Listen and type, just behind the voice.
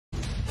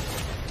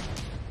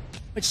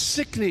It's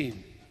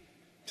sickening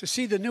to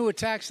see the new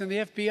attacks on the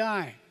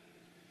FBI,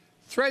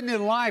 threatening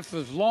the life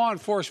of law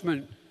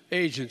enforcement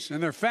agents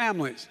and their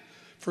families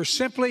for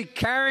simply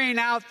carrying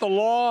out the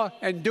law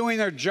and doing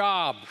their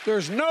job.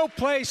 There's no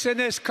place in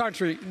this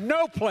country,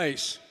 no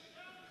place,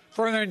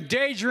 for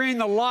endangering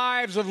the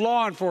lives of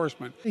law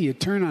enforcement. You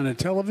turn on the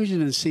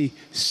television and see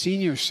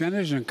senior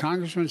senators and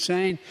congressmen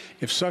saying,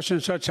 if such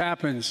and such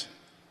happens,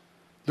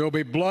 there'll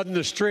be blood in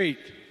the street.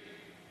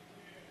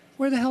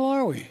 Where the hell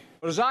are we?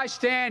 But as I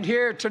stand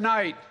here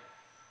tonight,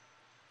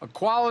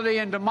 equality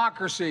and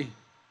democracy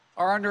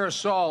are under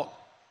assault.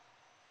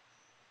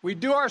 We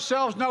do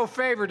ourselves no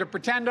favor to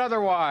pretend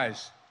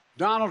otherwise.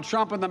 Donald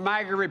Trump and the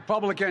MAGA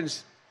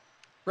Republicans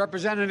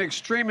represent an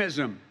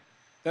extremism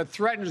that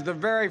threatens the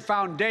very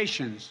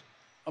foundations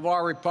of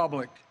our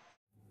republic.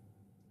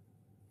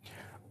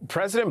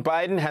 President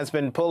Biden has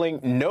been pulling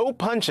no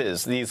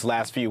punches these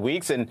last few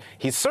weeks, and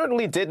he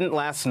certainly didn't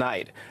last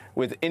night.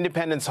 With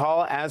Independence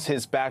Hall as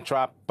his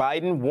backdrop,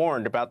 Biden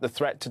warned about the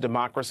threat to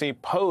democracy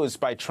posed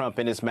by Trump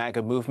and his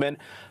MAGA movement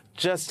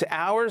just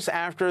hours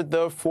after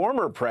the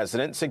former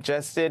president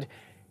suggested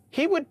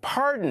he would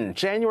pardon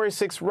January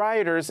 6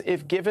 rioters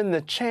if given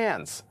the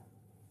chance.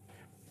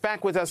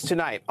 Back with us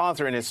tonight,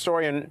 author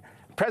and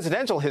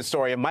presidential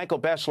historian Michael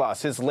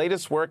Beschloss. His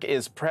latest work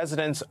is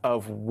Presidents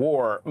of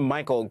War.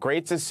 Michael,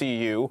 great to see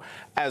you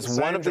as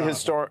one of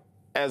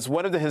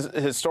the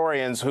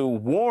historians who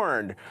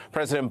warned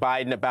President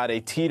Biden about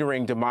a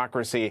teetering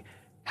democracy.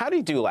 How did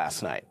he do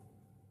last night?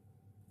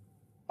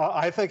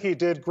 I think he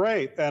did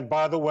great. And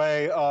by the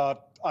way,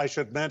 I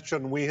should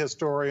mention we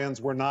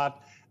historians were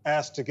not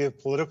asked to give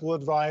political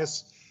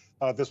advice.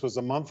 This was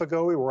a month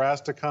ago. We were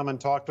asked to come and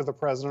talk to the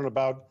president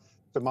about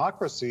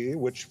democracy,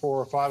 which 4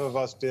 or 5 of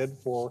us did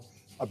for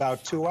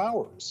about 2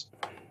 hours.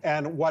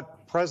 And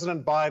what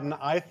President Biden,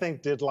 I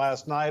think, did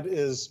last night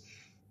is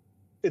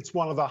it's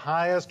one of the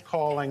highest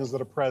callings that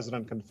a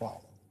president can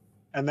follow.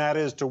 And that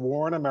is to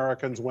warn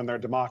Americans when their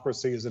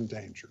democracy is in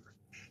danger.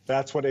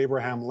 That's what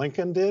Abraham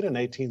Lincoln did in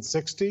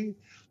 1860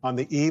 on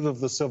the eve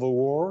of the Civil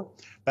War.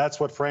 That's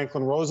what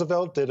Franklin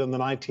Roosevelt did in the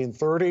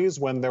 1930s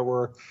when there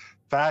were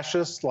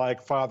fascists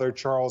like Father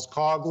Charles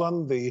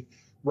Coughlin, the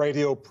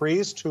radio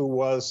priest who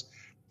was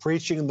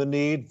preaching the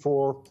need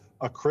for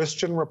a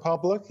Christian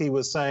republic. He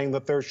was saying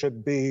that there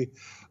should be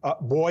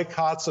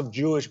boycotts of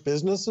Jewish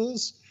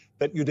businesses,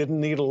 that you didn't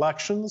need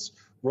elections.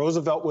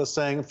 Roosevelt was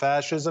saying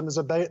fascism is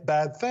a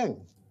bad thing.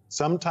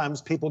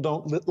 Sometimes people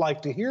don't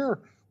like to hear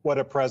what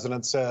a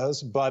president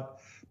says,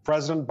 but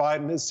President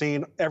Biden has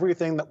seen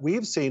everything that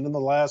we've seen in the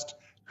last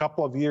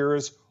couple of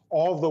years,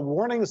 all of the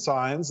warning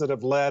signs that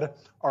have led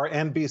our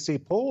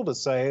NBC poll to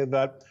say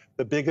that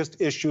the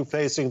biggest issue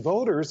facing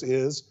voters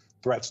is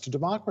threats to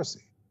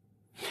democracy.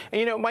 And,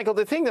 you know, Michael,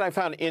 the thing that I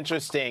found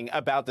interesting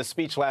about the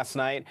speech last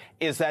night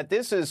is that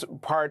this is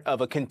part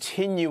of a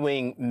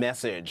continuing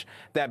message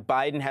that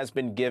Biden has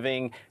been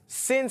giving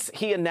since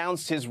he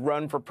announced his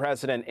run for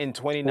president in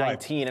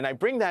 2019. Right. And I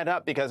bring that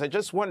up because I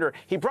just wonder,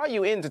 he brought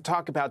you in to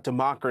talk about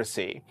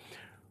democracy.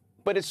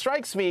 But it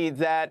strikes me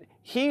that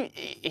he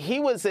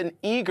was an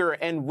eager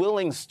and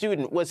willing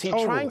student. Was he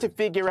trying to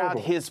figure out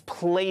his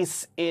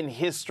place in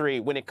history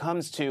when it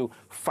comes to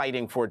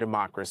fighting for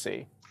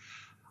democracy?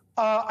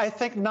 I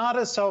think not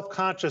as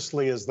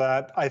self-consciously as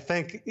that. I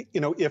think,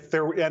 you know, if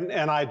there, and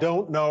I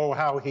don't know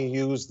how he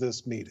used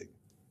this meeting,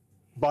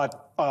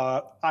 but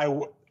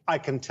I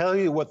can tell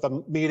you what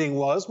the meeting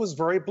was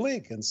very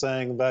bleak in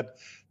saying that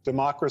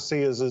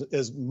democracy is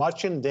as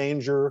much in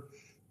danger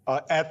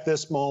at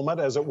this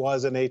moment as it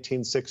was in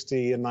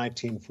 1860 and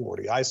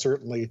 1940. I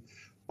certainly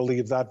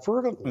believe that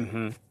fervently.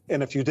 Mm-hmm.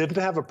 And if you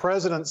didn't have a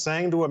president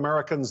saying to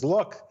Americans,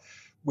 look,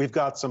 we've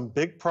got some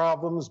big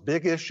problems,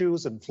 big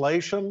issues,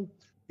 inflation,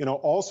 you know,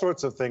 all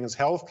sorts of things,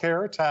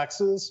 healthcare,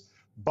 taxes,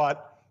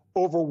 but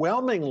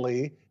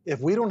overwhelmingly, if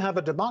we don't have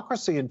a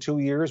democracy in 2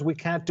 years, we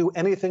can't do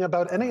anything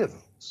about any of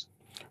those.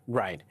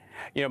 Right.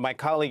 You know, my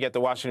colleague at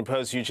the Washington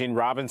Post, Eugene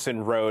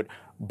Robinson, wrote,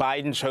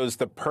 Biden chose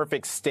the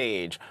perfect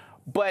stage.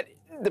 But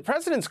the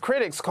president's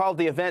critics called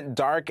the event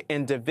dark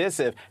and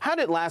divisive. How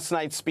did last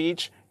night's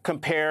speech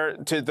compare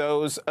to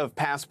those of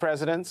past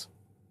presidents?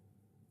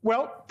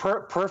 Well,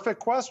 perfect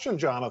question,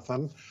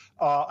 Jonathan.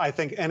 I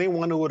think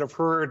anyone who would have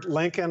heard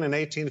Lincoln in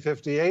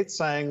 1858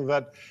 saying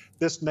that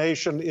this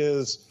nation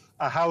is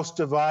a house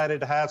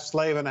divided, half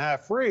slave and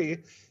half free,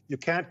 you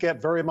can't get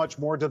very much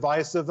more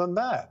divisive than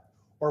that.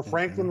 Or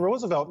Franklin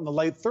Roosevelt in the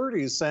late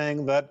 30s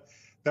saying that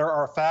there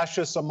are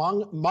fascists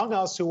among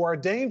us who are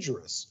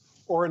dangerous.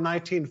 Or in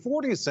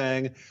 1940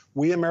 saying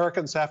we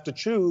Americans have to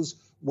choose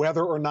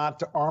whether or not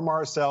to arm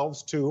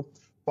ourselves to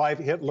fight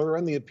Hitler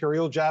and the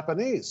Imperial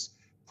Japanese.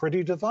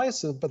 Pretty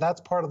divisive, but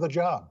that's part of the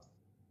job.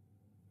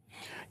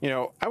 You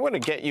know, I want to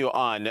get you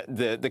on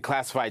the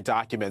classified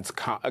documents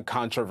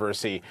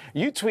controversy.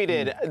 You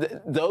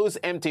tweeted, those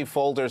empty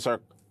folders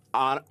are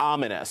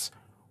ominous.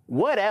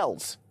 What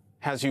else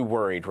has you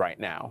worried right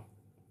now?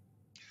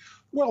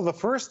 Well, the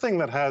first thing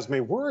that has me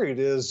worried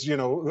is, you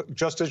know,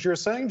 just as you're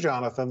saying,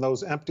 Jonathan,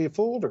 those empty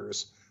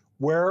folders.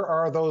 Where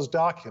are those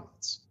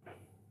documents?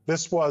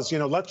 This was,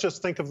 let's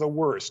just think of the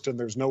worst, and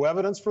there's no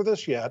evidence for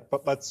this yet,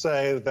 but let's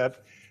say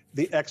that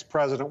the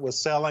ex-president was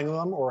selling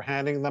them or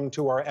handing them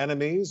to our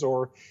enemies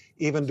or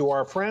even to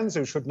our friends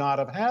who should not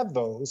have had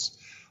those.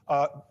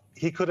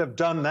 He could have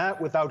done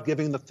that without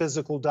giving the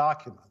physical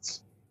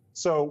documents.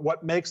 So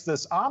what makes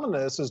this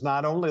ominous is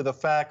not only the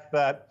fact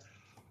that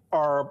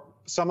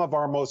some of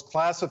our most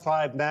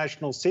classified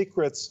national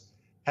secrets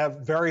have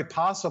very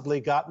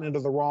possibly gotten into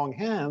the wrong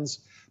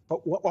hands,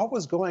 but what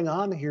was going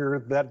on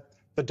here that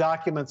the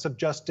documents have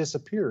just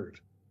disappeared?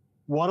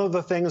 One of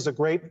the things a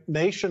great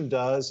nation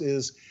does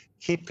is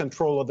keep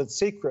control of its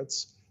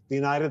secrets. The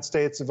United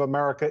States of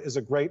America is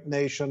a great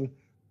nation.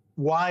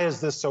 Why is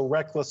this so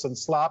reckless and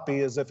sloppy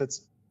as if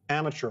it's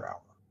amateur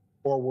hour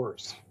or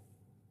worse?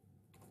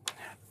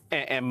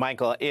 And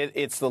Michael,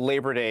 it's the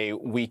Labor Day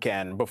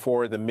weekend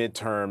before the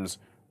midterms.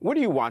 What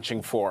are you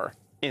watching for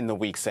in the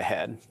weeks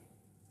ahead?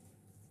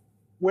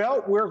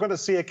 Well, we're going to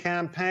see a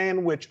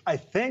campaign which I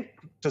think,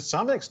 to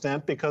some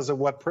extent, because of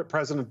what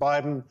President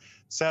Biden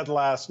said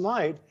last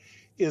night,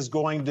 is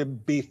going to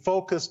be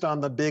focused on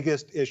the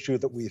biggest issue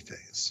that we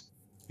face.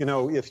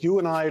 If you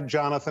and I,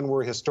 Jonathan,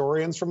 were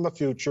historians from the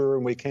future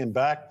and we came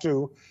back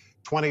to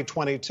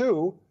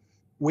 2022,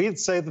 we'd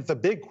say that the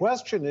big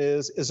question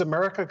is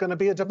America going to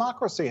be a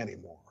democracy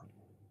anymore?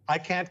 I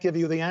can't give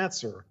you the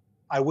answer.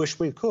 I wish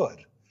we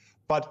could.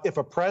 But if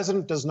a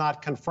president does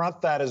not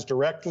confront that as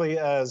directly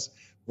as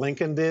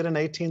Lincoln did in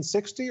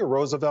 1860 or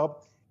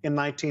Roosevelt in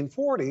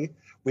 1940,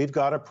 we've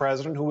got a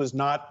president who is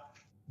not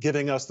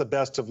giving us the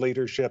best of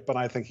leadership, and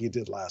I think he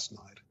did last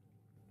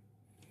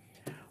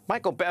night.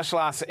 Michael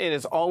Beschloss, it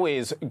is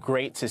always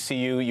great to see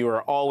you. You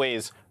are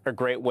always a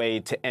great way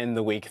to end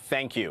the week.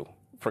 Thank you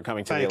for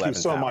coming to the 11th hour. Thank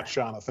you so much,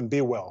 Jonathan.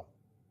 Be well.